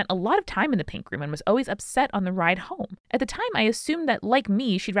than me, spent a lot of time in the pink room and was always upset on the ride home. At the time, I assumed that, like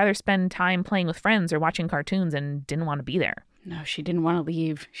me, she'd rather spend time playing with friends or watching cartoons and didn't want to be there. No, she didn't want to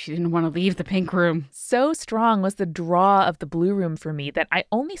leave. She didn't want to leave the pink room. So strong was the draw of the blue room for me that I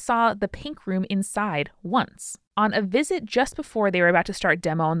only saw the pink room inside once. On a visit just before they were about to start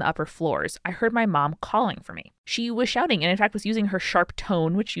demo on the upper floors, I heard my mom calling for me. She was shouting and in fact was using her sharp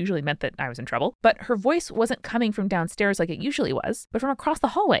tone, which usually meant that I was in trouble. But her voice wasn't coming from downstairs like it usually was, but from across the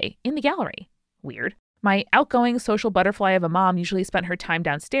hallway in the gallery. Weird. My outgoing social butterfly of a mom usually spent her time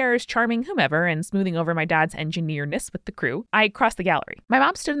downstairs, charming whomever and smoothing over my dad's engineerness with the crew. I crossed the gallery. My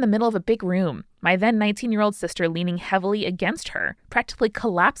mom stood in the middle of a big room, my then 19-year-old sister leaning heavily against her, practically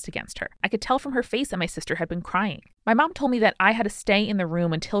collapsed against her. I could tell from her face that my sister had been crying. My mom told me that I had to stay in the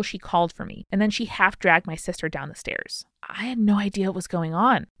room until she called for me, and then she half-dragged my sister down the stairs. I had no idea what was going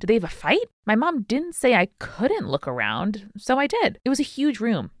on. Did they have a fight? My mom didn't say I couldn't look around, so I did. It was a huge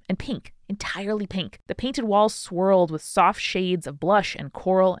room, and pink, entirely pink. The painted walls swirled with soft shades of blush and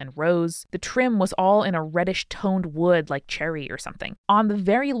coral and rose. The trim was all in a reddish toned wood like cherry or something. On the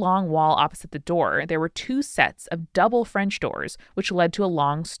very long wall opposite the door, there were 2 sets of double French doors, which led to a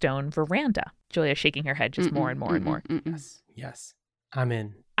long stone veranda. Julia shaking her head just more and more and more. Yes, I'm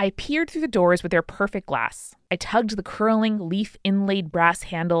in. I peered through the doors with their perfect glass. I tugged the curling, leaf-inlaid brass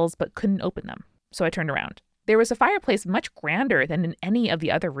handles, but couldn't open them. So I turned around. There was a fireplace much grander than in any of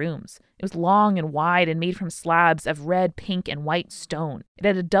the other rooms. It was long and wide and made from slabs of red, pink, and white stone. It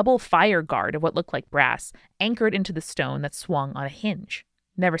had a double fire guard of what looked like brass, anchored into the stone that swung on a hinge.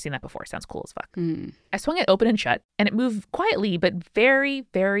 Never seen that before. Sounds cool as fuck. I swung it open and shut, and it moved quietly, but very,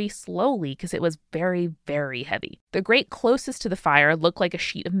 very slowly because it was very, very heavy. The grate closest to the fire looked like a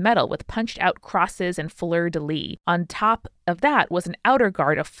sheet of metal with punched out crosses and fleur-de-lis. On top of that was an outer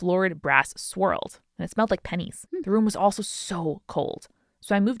guard of florid brass swirled, and it smelled like pennies. The room was also so cold.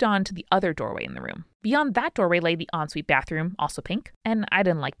 So I moved on to the other doorway in the room. Beyond that doorway lay the ensuite bathroom, also pink, and I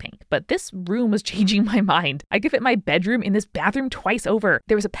didn't like pink, but this room was changing my mind. I could fit my bedroom in this bathroom twice over.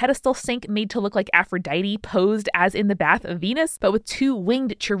 There was a pedestal sink made to look like Aphrodite, posed as in the bath of Venus, but with 2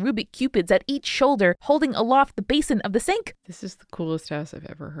 winged cherubic cupids at each shoulder, holding aloft the basin of the sink. This is the coolest house I've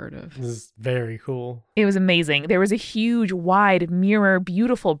ever heard of. This is very cool. It was amazing. There was a huge, wide mirror,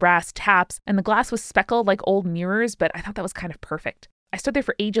 beautiful brass taps, and the glass was speckled like old mirrors, but I thought that was kind of perfect. I stood there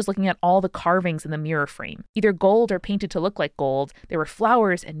for ages looking at all the carvings in the mirror frame, either gold or painted to look like gold. There were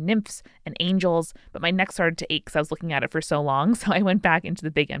flowers and nymphs and angels, but my neck started to ache because I was looking at it for so long, so I went back into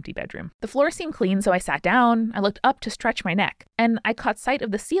the big empty bedroom. The floor seemed clean, so I sat down. I looked up to stretch my neck, and I caught sight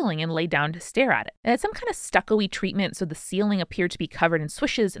of the ceiling and lay down to stare at it. It had some kind of stucco-y treatment, so the ceiling appeared to be covered in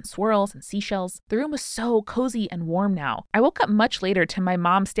swishes and swirls and seashells. The room was so cozy and warm now. I woke up much later to my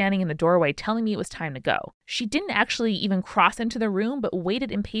mom standing in the doorway telling me it was time to go. She didn't actually even cross into the room, but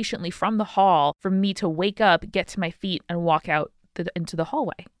waited impatiently from the hall for me to wake up, get to my feet, and walk out into the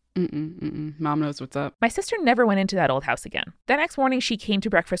hallway. Mom knows what's up. My sister never went into that old house again. The next morning, she came to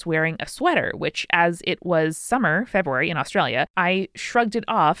breakfast wearing a sweater, which, as it was summer, February in Australia, I shrugged it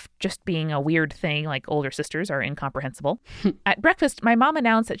off, just being a weird thing like older sisters are incomprehensible. At breakfast, my mom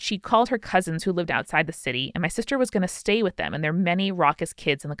announced that she called her cousins who lived outside the city, and my sister was going to stay with them and their many raucous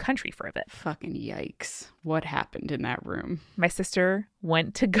kids in the country for a bit. Fucking yikes. What happened in that room? My sister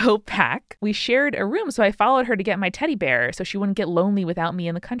went to go pack. We shared a room, so I followed her to get my teddy bear so she wouldn't get lonely without me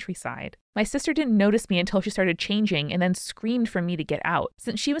in the countryside. My sister didn't notice me until she started changing and then screamed for me to get out.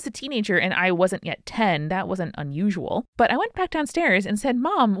 Since she was a teenager and I wasn't yet 10, that wasn't unusual. But I went back downstairs and said,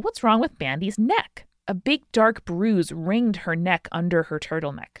 "Mom, what's wrong with Mandy's neck?" A big dark bruise ringed her neck under her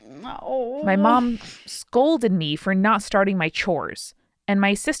turtleneck. Oh. My mom scolded me for not starting my chores. And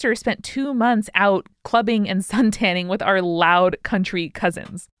my sister spent 2 months out clubbing and suntanning with our loud country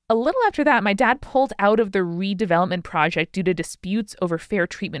cousins. A little after that, my dad pulled out of the redevelopment project due to disputes over fair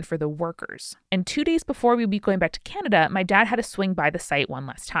treatment for the workers. And 2 days before we would be going back to Canada, my dad had to swing by the site one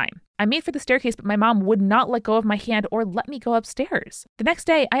last time. I made for the staircase, but my mom would not let go of my hand or let me go upstairs. The next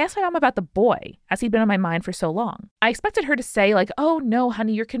day, I asked my mom about the boy, as he'd been on my mind for so long. I expected her to say, like, "Oh no,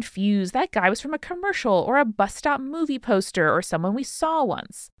 honey, you're confused. That guy was from a commercial or a bus stop movie poster or someone we saw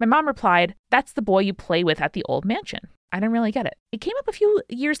once." My mom replied, "That's the boy you play with at the old mansion." I didn't really get it. It came up a few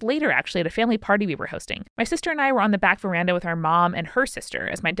years later, actually, at a family party we were hosting. My sister and I were on the back veranda with our mom and her sister,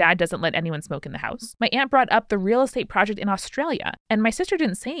 as my dad doesn't let anyone smoke in the house. My aunt brought up the real estate project in Australia, and my sister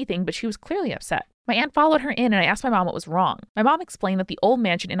didn't say anything, but she was clearly upset. My aunt followed her in, and I asked my mom what was wrong. My mom explained that the old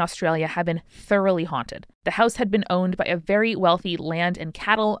mansion in Australia had been thoroughly haunted. The house had been owned by a very wealthy land and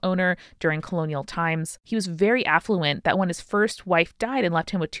cattle owner during colonial times. He was very affluent that when his first wife died and left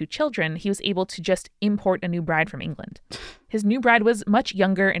him with 2 children, he was able to just import a new bride from England. His new bride was much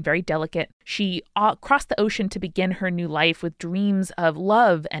younger and very delicate. She crossed the ocean to begin her new life with dreams of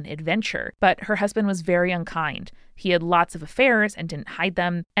love and adventure, but her husband was very unkind. He had lots of affairs and didn't hide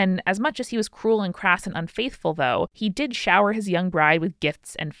them, and as much as he was cruel and crass and unfaithful, though, he did shower his young bride with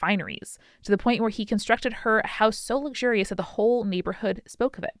gifts and fineries, to the point where he constructed her a house so luxurious that the whole neighborhood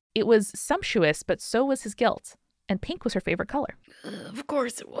spoke of it. It was sumptuous, but so was his guilt. And pink was her favorite color. Of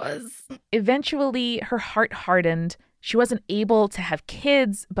course it was. Eventually, her heart hardened. She wasn't able to have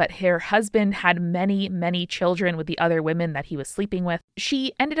kids, but her husband had many, many children with the other women that he was sleeping with.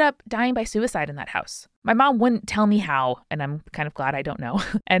 She ended up dying by suicide in that house. My mom wouldn't tell me how, and I'm kind of glad I don't know.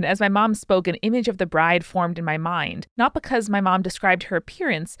 And as my mom spoke, an image of the bride formed in my mind, not because my mom described her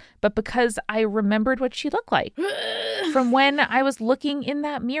appearance, but because I remembered what she looked like. From when I was looking in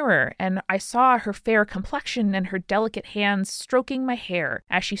that mirror, and I saw her fair complexion and her delicate hands stroking my hair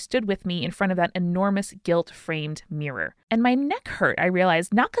as she stood with me in front of that enormous gilt-framed mirror. And my neck hurt, I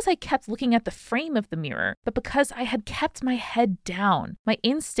realized, not because I kept looking at the frame of the mirror, but because I had kept my head down. My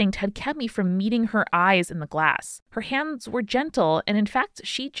instinct had kept me from meeting her eyes in the glass. Her hands were gentle, and in fact,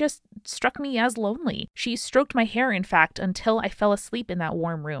 she just struck me as lonely. She stroked my hair, in fact, until I fell asleep in that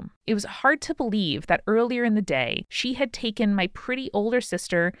warm room. It was hard to believe that earlier in the day, she had taken my pretty older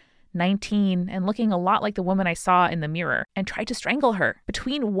sister, 19, and looking a lot like the woman I saw in the mirror, and tried to strangle her.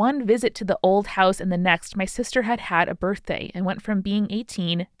 Between one visit to the old house and the next, my sister had had a birthday and went from being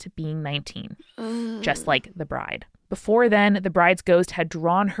 18 to being 19, just like the bride. Before then, the bride's ghost had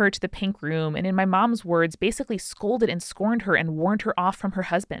drawn her to the pink room and, in my mom's words, basically scolded and scorned her and warned her off from her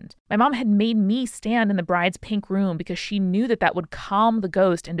husband. My mom had made me stand in the bride's pink room because she knew that that would calm the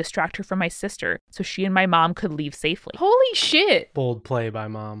ghost and distract her from my sister so she and my mom could leave safely. Holy shit. Bold play by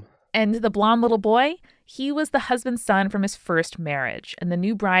mom. And the blonde little boy, he was the husband's son from his first marriage, and the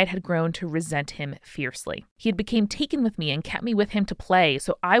new bride had grown to resent him fiercely. He had become taken with me and kept me with him to play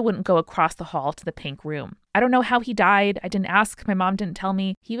so I wouldn't go across the hall to the pink room. I don't know how he died. I didn't ask. My mom didn't tell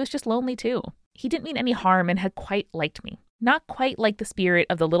me. He was just lonely too. He didn't mean any harm and had quite liked me. Not quite like the spirit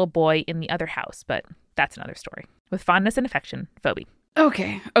of the little boy in the other house, but that's another story. With fondness and affection, Phoebe.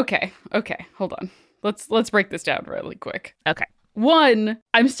 Okay. Hold on. Let's break this down really quick. Okay. One,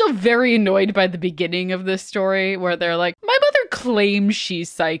 I'm still very annoyed by the beginning of this story where they're like, my mother claims she's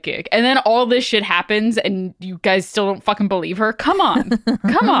psychic. And then all this shit happens and you guys still don't fucking believe her. Come on.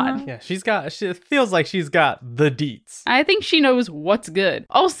 Come on. Yeah, she feels like she's got the deets. I think she knows what's good.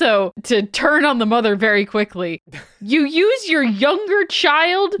 Also, to turn on the mother very quickly, you use your younger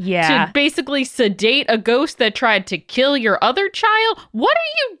child to basically sedate a ghost that tried to kill your other child? What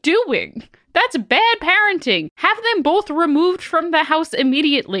are you doing? That's bad parenting. Have them both removed from the house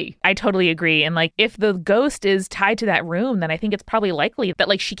immediately. I totally agree. And like, if the ghost is tied to that room, then I think it's probably likely that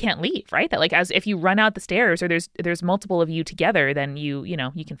like she can't leave, right? That like, as if you run out the stairs or there's multiple of you together, then you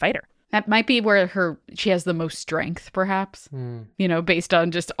can fight her. That might be where she has the most strength, perhaps, based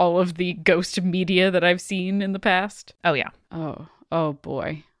on just all of the ghost media that I've seen in the past. Oh, yeah. Oh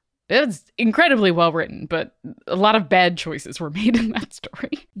boy. It's incredibly well written, but a lot of bad choices were made in that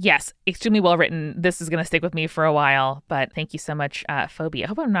story. Yes, extremely well written. This is going to stick with me for a while, but thank you so much, Phobia. I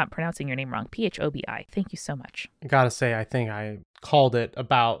hope I'm not pronouncing your name wrong. Phobi. Thank you so much. I gotta say, I think I called it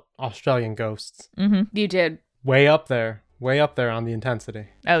about Australian ghosts. Mm-hmm. You did. Way up there on the intensity.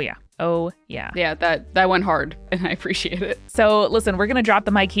 Oh, yeah. Yeah, that went hard, and I appreciate it. So listen, we're going to drop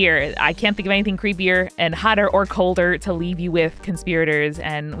the mic here. I can't think of anything creepier and hotter or colder to leave you with, conspirators,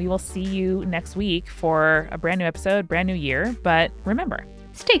 and we will see you next week for a brand new episode, brand new year. But remember,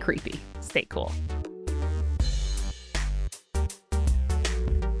 stay creepy. Stay cool.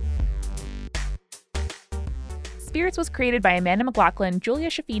 Spirits was created by Amanda McLaughlin, Julia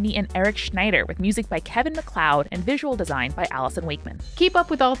Schifini, and Eric Schneider, with music by Kevin MacLeod and visual design by Allison Wakeman. Keep up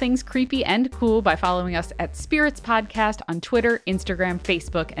with all things creepy and cool by following us at Spirits Podcast on Twitter, Instagram,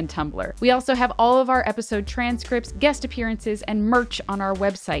 Facebook, and Tumblr. We also have all of our episode transcripts, guest appearances, and merch on our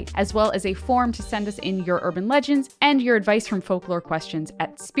website, as well as a form to send us in your urban legends and your advice from folklore questions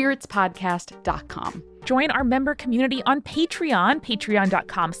at spiritspodcast.com. Join our member community on Patreon,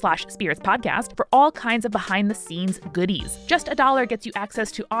 patreon.com/spiritspodcast, for all kinds of behind-the-scenes goodies. Just $1 gets you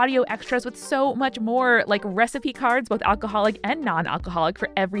access to audio extras with so much more, like recipe cards, both alcoholic and non-alcoholic, for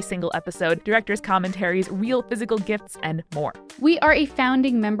every single episode, director's commentaries, real physical gifts, and more. We are a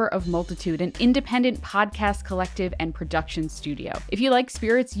founding member of Multitude, an independent podcast collective and production studio. If you like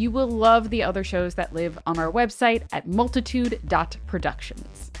Spirits, you will love the other shows that live on our website at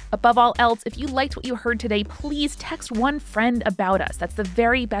multitude.productions. Above all else, if you liked what you heard today, please text one friend about us. That's the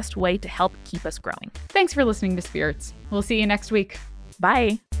very best way to help keep us growing. Thanks for listening to Spirits. We'll see you next week.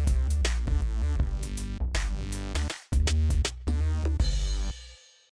 Bye.